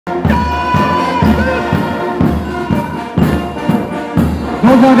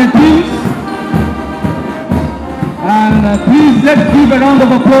those are the teams. And please let's give a round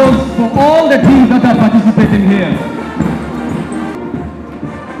of applause for all the teams that are participating here.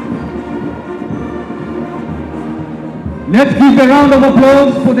 Let's give a round of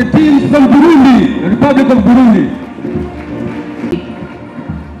applause for the teams from Burundi, the Republic of Burundi.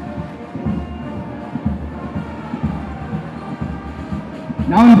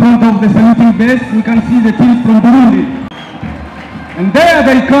 Now in front of the saluting base, we can see the teams from Burundi. And there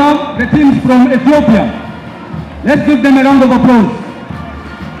they come, the teams from Ethiopia. Let's give them a round of applause.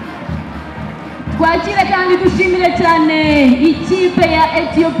 Twakire kandi dushimire cyane ikipe ya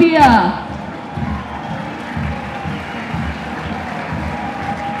Ethiopia.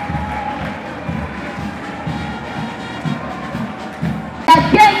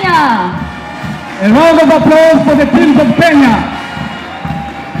 Kenya. A round of applause for the teams of Kenya.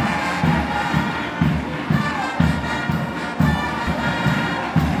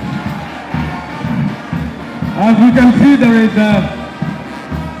 As you can see, there is a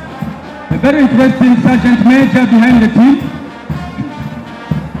very interesting sergeant major behind the team.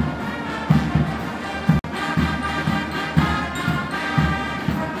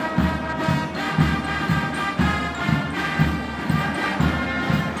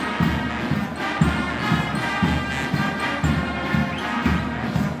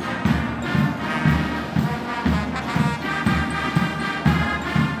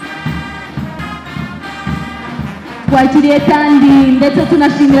 Twakiriye kandi ndetse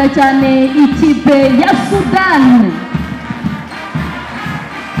tunashimira cyane ikipe ya Sudan.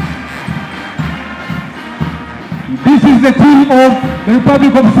 This is the team of the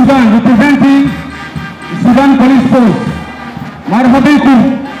Republic of Sudan representing the Sudan Police Force. Marhaba bikum.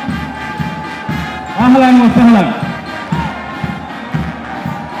 Ahlan wa sahlan.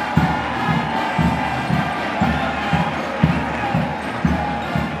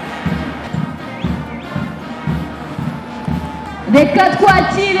 Reka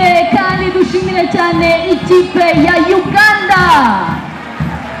twakire kandi dushimire cyane ikipe ya Uganda.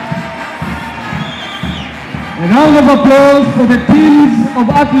 A round of applause for the teams of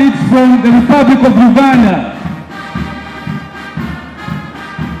athletes from the Republic of Uganda.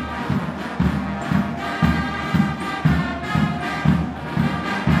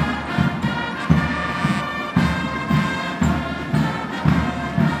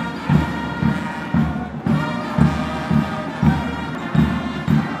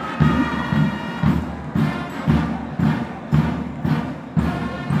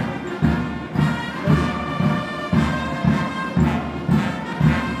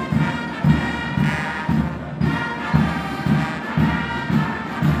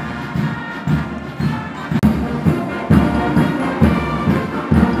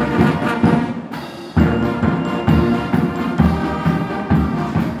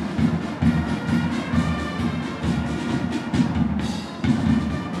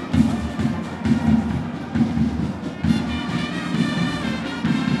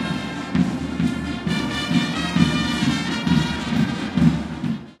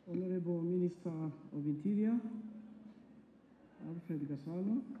 of Interior, Alfred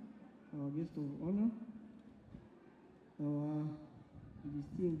Gasano, our guest of honor, our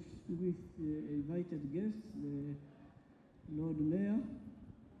distinguished invited guests, the Lord Mayor,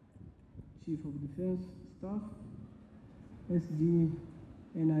 Chief of Defense Staff, SD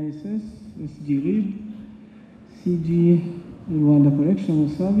NISS, SG RIB, CG Rwanda Correctional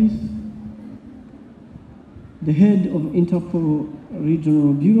Service, the head of Interpol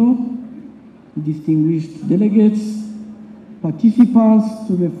Regional Bureau, distinguished delegates, participants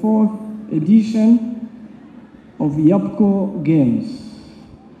to the 4th edition of YAPCO Games.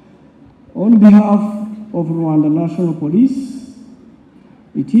 On behalf of Rwanda National Police,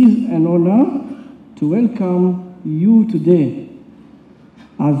 it is an honor to welcome you today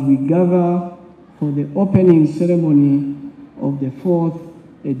as we gather for the opening ceremony of the 4th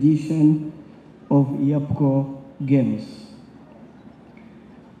edition of YAPCO Games.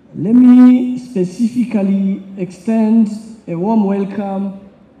 Let me specifically extend a warm welcome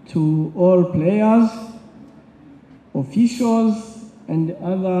to all players, officials, and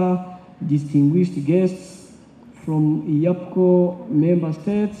other distinguished guests from YAPCO member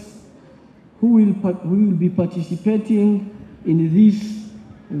states who will be participating in this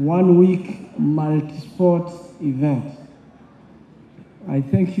one-week multi-sport event. I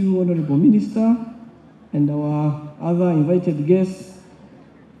thank you, Honorable Minister, and our other invited guests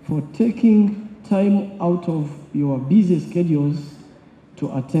for taking time out of your busy schedules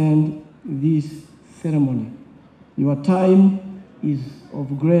to attend this ceremony. Your time is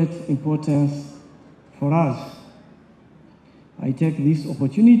of great importance for us. I take this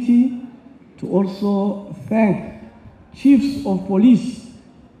opportunity to also thank chiefs of police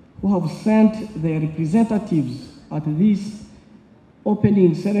who have sent their representatives at this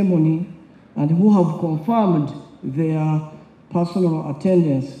opening ceremony and who have confirmed their personal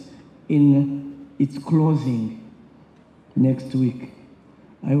attendance in its closing next week.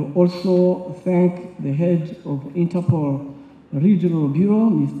 I will also thank the head of Interpol Regional Bureau,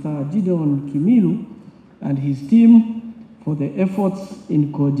 Mr. Gideon Kimilu, and his team for the efforts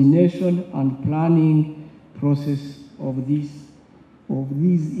in coordination and planning process of these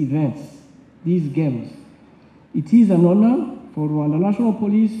events, these games. It is an honor for Rwanda National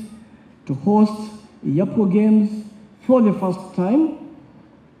Police to host EAC Games for the first time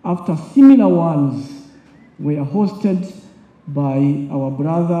after similar ones were hosted by our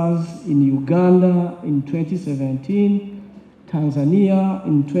brothers in Uganda in 2017, Tanzania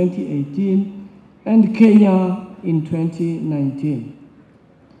in 2018, and Kenya in 2019.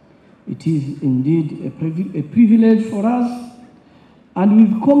 It is indeed a privilege for us, and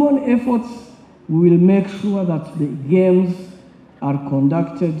with common efforts, we will make sure that the games are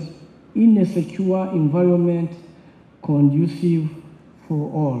conducted in a secure environment conducive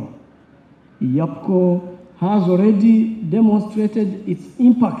for all. EAC has already demonstrated its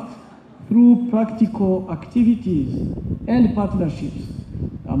impact through practical activities and partnerships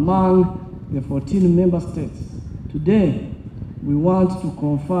among the 14 member states. Today, we want to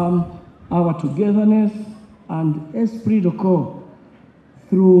confirm our togetherness and esprit de corps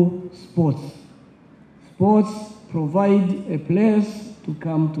through sports. Sports provide a place to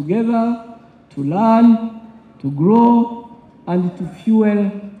come together, to learn, to grow, and to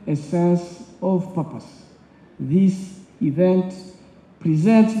fuel a sense of purpose. This event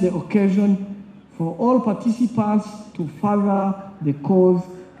presents the occasion for all participants to further the cause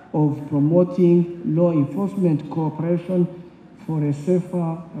of promoting law enforcement cooperation for a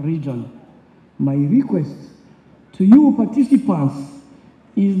safer region. My request to you participants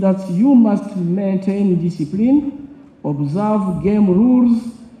is that you must maintain discipline, observe game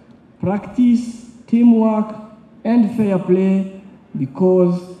rules, practice teamwork and fair play,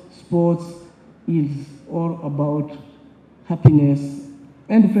 because sports is all about happiness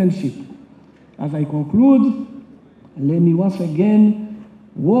and friendship. As I conclude, let me once again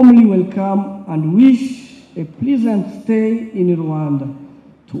warmly welcome and wish a pleasant stay in Rwanda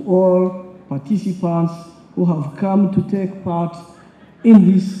to all participants who have come to take part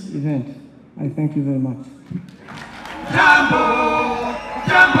in this event. I thank you very much. Jambo,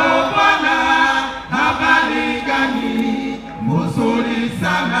 jambo bwana, habari gani, mzuri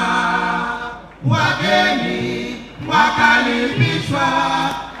sana. Wageni wakaribishwa,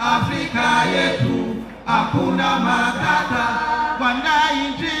 Afrika yetu hakuna matata.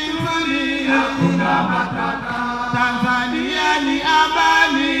 Wananchi nzuri, hakuna matata. Tanzania ni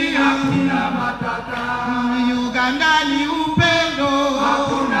amani, hakuna matata. Uganda ni upendo,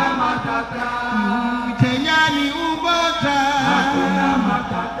 hakuna matata. Kenya ni umoja, hakuna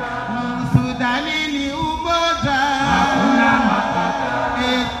matata. Sudani ni umoja, hakuna matata.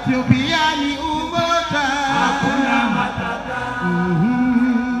 Ethiopia ni umoja, hakuna matata.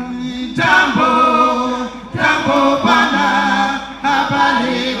 Jambo, jambo bwana,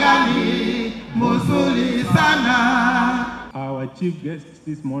 habari gani, mzuri sana. Our chief guest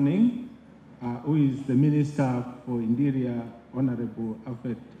this morning, who is the Minister for Interior, Honorable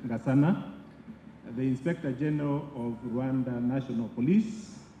Alfred Gasana, the Inspector General of Rwanda National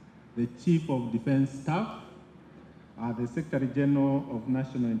Police, the Chief of Defense Staff, the Secretary General of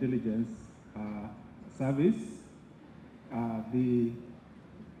National Intelligence Service, the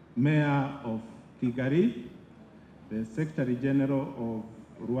Mayor of Kigali, the Secretary General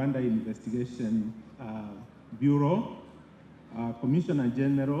of Rwanda Investigation Bureau, Commissioner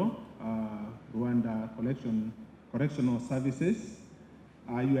General, Rwanda Correctional Services,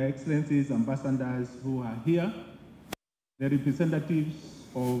 Your Excellencies, ambassadors who are here, the representatives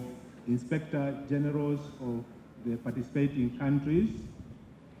of Inspector Generals of the participating countries,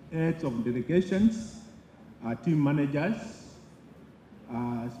 heads of delegations, team managers,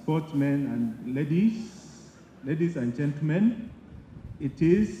 sportsmen and ladies and gentlemen. It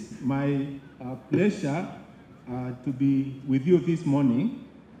is my pleasure to be with you this morning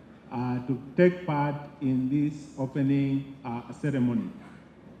to take part in this opening ceremony.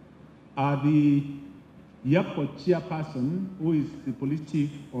 The EAC chairperson, who is the police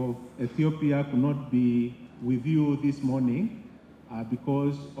chief of Ethiopia, could not be with you this morning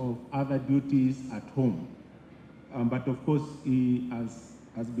because of other duties at home. But of course, he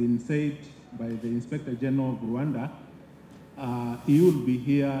has been said by the Inspector General of Rwanda, he will be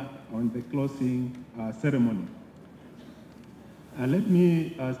here on the closing ceremony. Let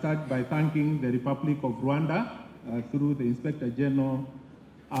me start by thanking the Republic of Rwanda through the Inspector General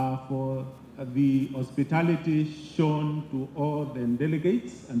for the hospitality shown to all the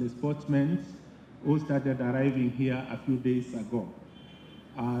delegates and the sportsmen who started arriving here a few days ago.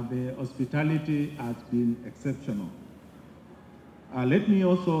 The hospitality has been exceptional. Let me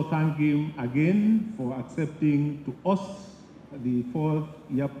also thank him again for accepting to host the 4th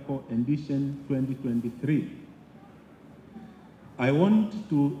YAPCO edition 2023. I want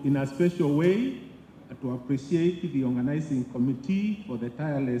to, in a special way, to appreciate the organizing committee for the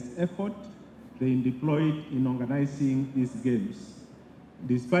tireless effort they deployed in organizing these games.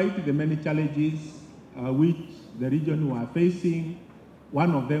 Despite the many challenges which the region were facing,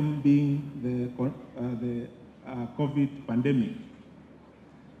 one of them being the COVID pandemic.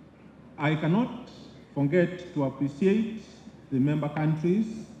 I cannot forget to appreciate the member countries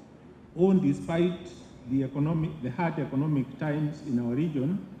who, despite the hard economic times in our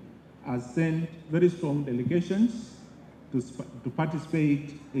region, has sent very strong delegations to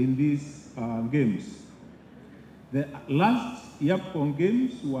participate in these games. The last YAPCO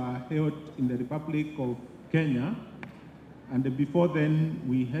games were held in the Republic of Kenya, and before then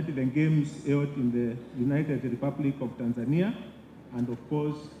we had the games held in the United Republic of Tanzania, and of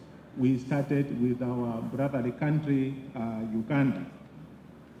course we started with our brotherly country, Uganda.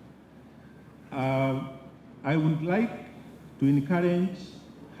 I would like to encourage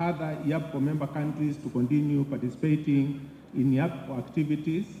other YAPCO member countries to continue participating in YAPCO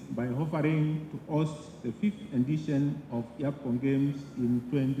activities by offering to host the 5th edition of YAPCO Games in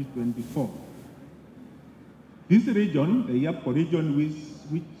 2024. This region, the YAPCO region,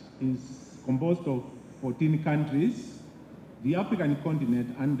 which is composed of 14 countries, the African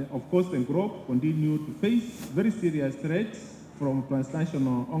continent, and of course the globe, continue to face very serious threats from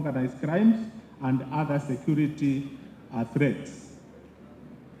transnational organized crimes and other security threats.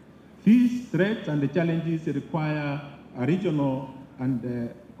 These threats and the challenges require a regional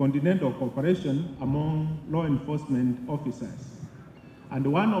and continental cooperation among law enforcement officers. And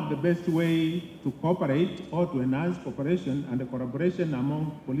one of the best ways to cooperate or to enhance cooperation and collaboration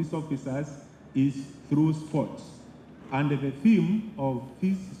among police officers is through sports. And the theme of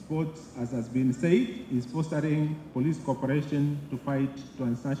these sports, as has been said, is fostering police cooperation to fight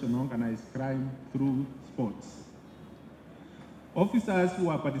transnational organized crime through sports. Officers who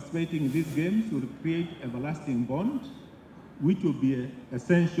are participating in these games will create a lasting bond, which will be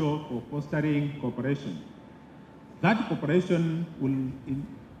essential for fostering cooperation. That cooperation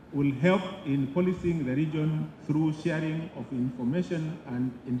will help in policing the region through sharing of information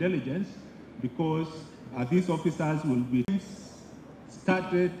and intelligence, because these officers will be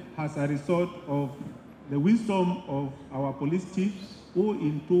started as a result of the wisdom of our police chiefs, who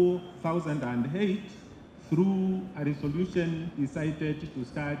in 2008, through a resolution, decided to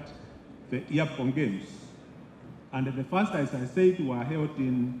start the YAPCO Games. And the first, as I said, were held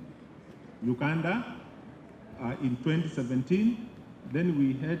in Uganda in 2017. Then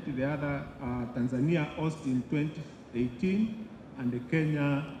we had the other Tanzania host in 2018, and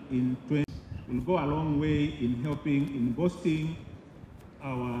Kenya in 2020. Will go a long way in helping in boosting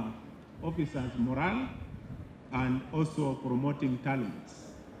our officers' morale and also promoting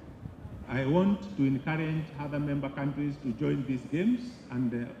talents. I want to encourage other member countries to join these games,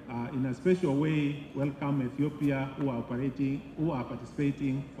 and in a special way welcome Ethiopia, who are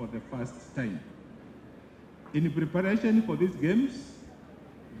participating for the first time. In preparation for these games,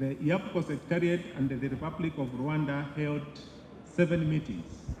 the YAPCO Secretariat and the Republic of Rwanda held 7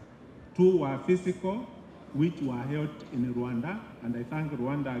 meetings. 2 were physical, which were held in Rwanda, and I thank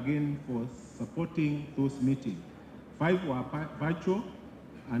Rwanda again for supporting those meetings. 5 were virtual,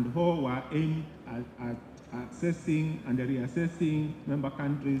 and 4 were aimed at assessing and reassessing member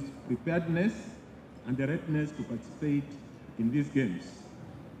countries' preparedness and the readiness to participate in these games.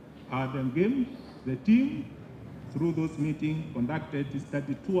 The team, through those meetings, conducted a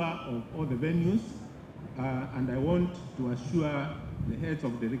study tour of all the venues, and I want to assure the heads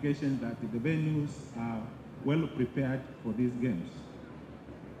of delegation that the venues are well prepared for these games.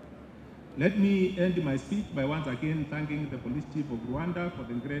 Let me end my speech by once again thanking the Police Chief of Rwanda for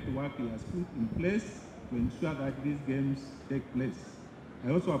the great work he has put in place to ensure that these games take place.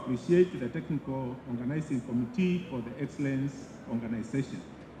 I also appreciate the technical organizing committee for the excellent organization.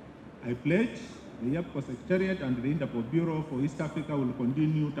 I pledge the YAPCO Secretariat and the Interpol Bureau for East Africa will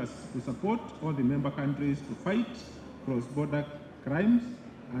continue to support all the member countries to fight cross-border crimes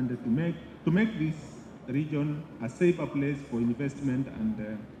and to make this region a safer place for investment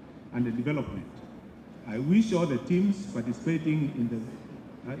and development. I wish all the teams participating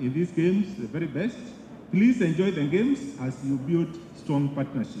in these games the very best, Please enjoy the games as you build strong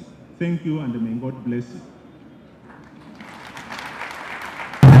partnership. Thank you, and may God bless you.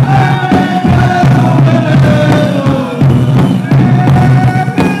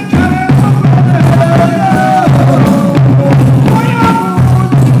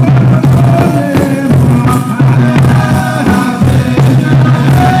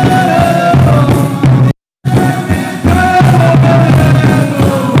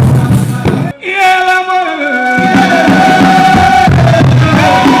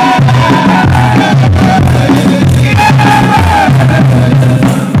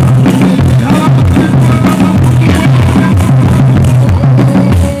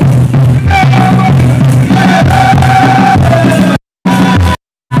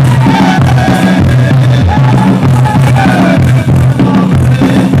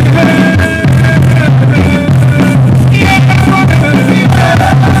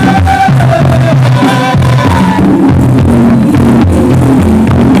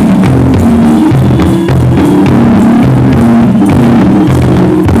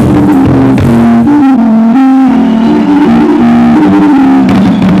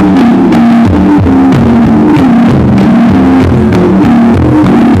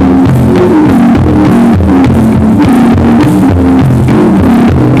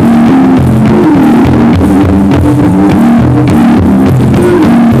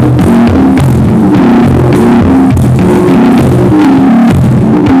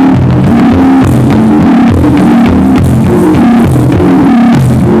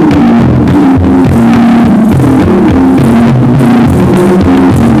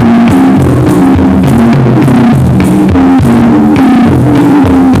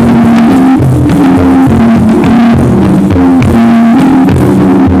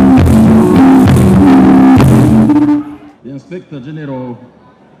 Inspector General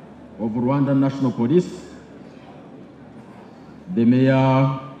of Rwanda National Police, the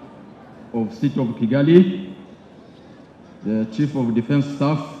Mayor of City of Kigali, the Chief of Defense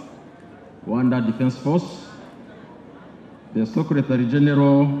Staff, Rwanda Defense Force, the Secretary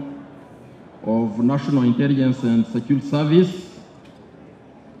General of National Intelligence and Security Service,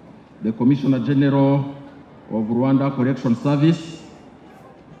 the Commissioner General of Rwanda Correction Service,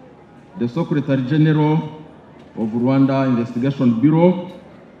 the Secretary General of Rwanda Investigation Bureau,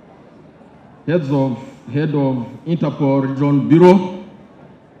 Head of Interpol Region Bureau,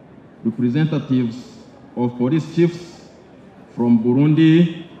 representatives of police chiefs from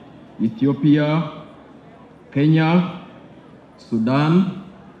Burundi, Ethiopia, Kenya, Sudan,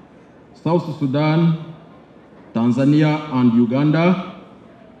 South Sudan, Tanzania, and Uganda,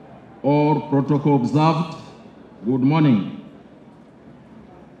 all protocol observed. Good morning.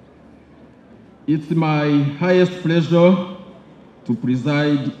 It's my highest pleasure to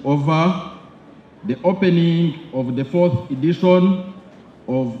preside over the opening of the 4th edition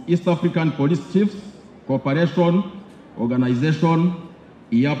of East African Police Chiefs Cooperation Organization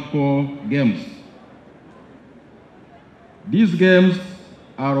EAC Games. These games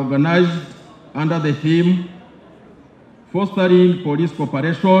are organized under the theme Fostering Police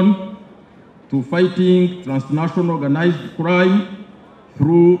Cooperation to Fighting Transnational Organized Crime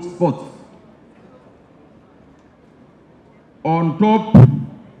through Sport. On top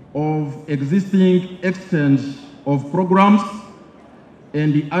of existing exchange of programs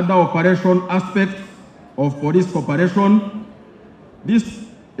and the other operation aspects of police cooperation, this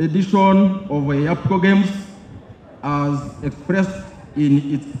edition of EAC Games, as expressed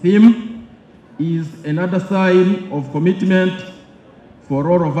in its theme, is another sign of commitment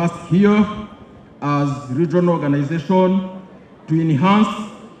for all of us here as regional organization to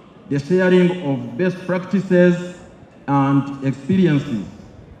enhance the sharing of best practices and experiences.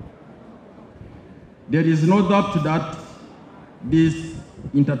 There is no doubt that this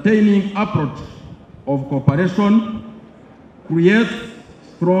entertaining approach of cooperation creates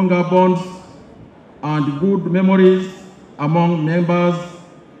stronger bonds and good memories among members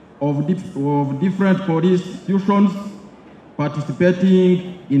of different police institutions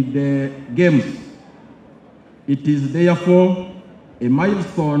participating in the games. It is therefore a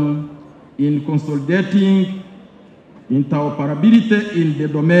milestone in consolidating interoperability in the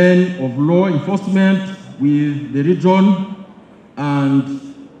domain of law enforcement with the region,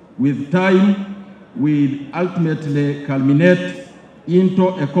 and with time will ultimately culminate into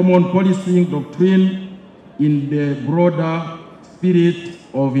a common policing doctrine in the broader spirit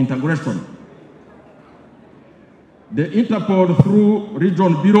of integration. The Interpol through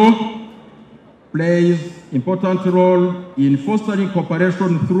Region Bureau plays important role in fostering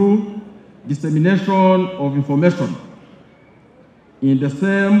cooperation through dissemination of information. In the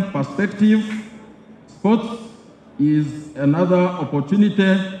same perspective, Sports is another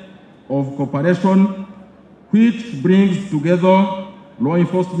opportunity of cooperation which brings together law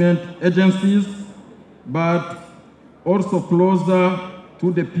enforcement agencies, but also closer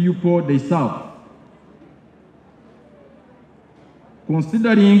to the people they serve.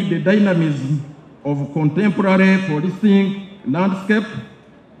 Considering the dynamism of contemporary policing landscape,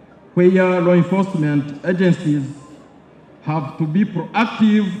 where law enforcement agencies have to be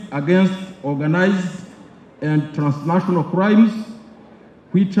proactive against organized and transnational crimes,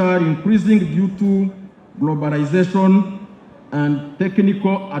 which are increasing due to globalization and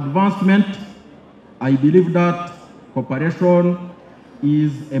technical advancement, I believe that cooperation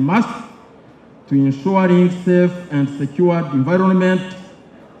is a must to ensuring safe and secure environment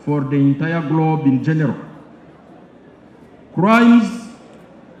for the entire globe in general. Crimes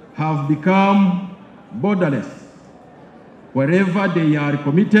have become borderless. Wherever they are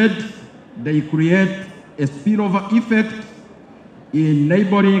committed, they create a spillover effect in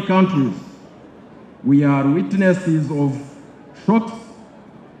neighboring countries. We are witnesses of shocks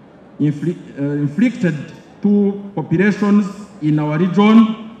inflicted to populations in our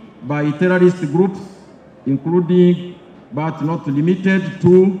region by terrorist groups, including but not limited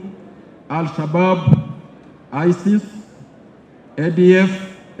to Al-Shabaab, ISIS,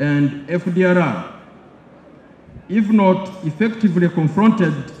 ADF, and FDRR. If not effectively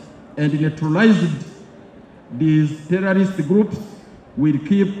confronted and neutralized, these terrorist groups will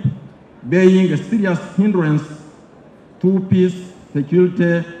keep being a serious hindrance to peace,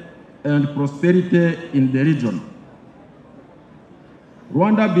 security, and prosperity in the region.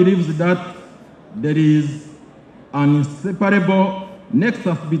 Rwanda believes that there is an inseparable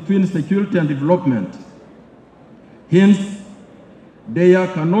nexus between security and development. Hence, there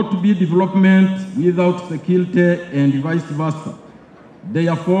cannot be development without security and vice versa.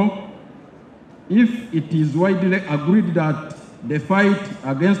 Therefore, if it is widely agreed that the fight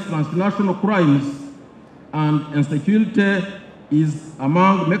against transnational crimes and insecurity is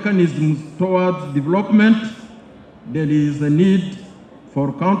among mechanisms towards development, there is a need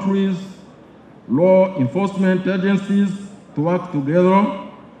for countries' law enforcement agencies to work together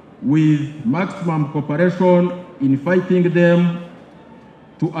with maximum cooperation in fighting them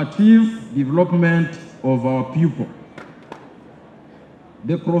to achieve development of our people.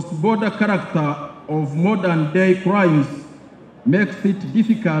 The cross-border character of modern-day crimes makes it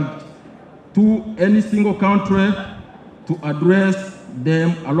difficult to any single country to address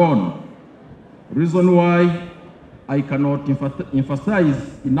them alone. Reason why I cannot emphasize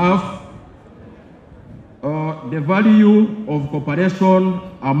enough the value of cooperation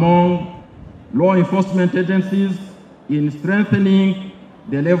among law enforcement agencies in strengthening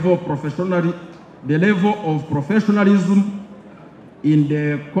the level of professionalism in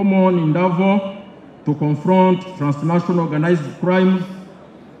the common endeavor to confront transnational organized crimes,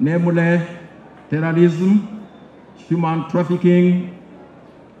 namely terrorism, human trafficking,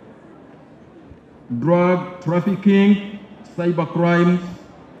 drug trafficking, cyber crimes,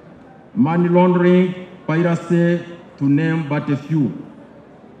 money laundering, piracy, to name but a few.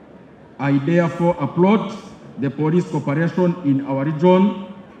 I therefore applaud the police cooperation in our region,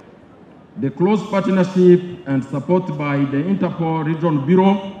 the close partnership and support by the Interpol Region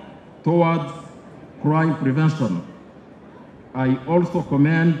Bureau towards crime prevention. I also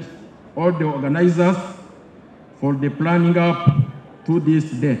commend all the organizers for the planning up to this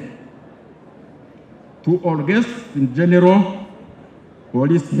day. To all guests in general,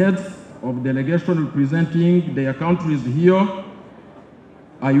 police heads of delegation representing their countries here,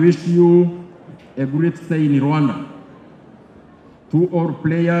 I wish you a great stay in Rwanda. To all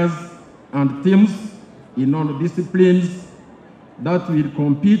players and teams in all disciplines that will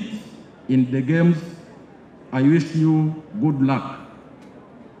compete in the games, I wish you good luck.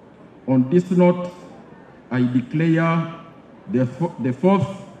 On this note, I declare the fourth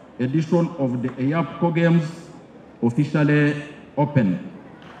edition of the EAC Games officially open.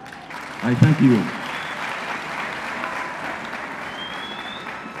 I thank you.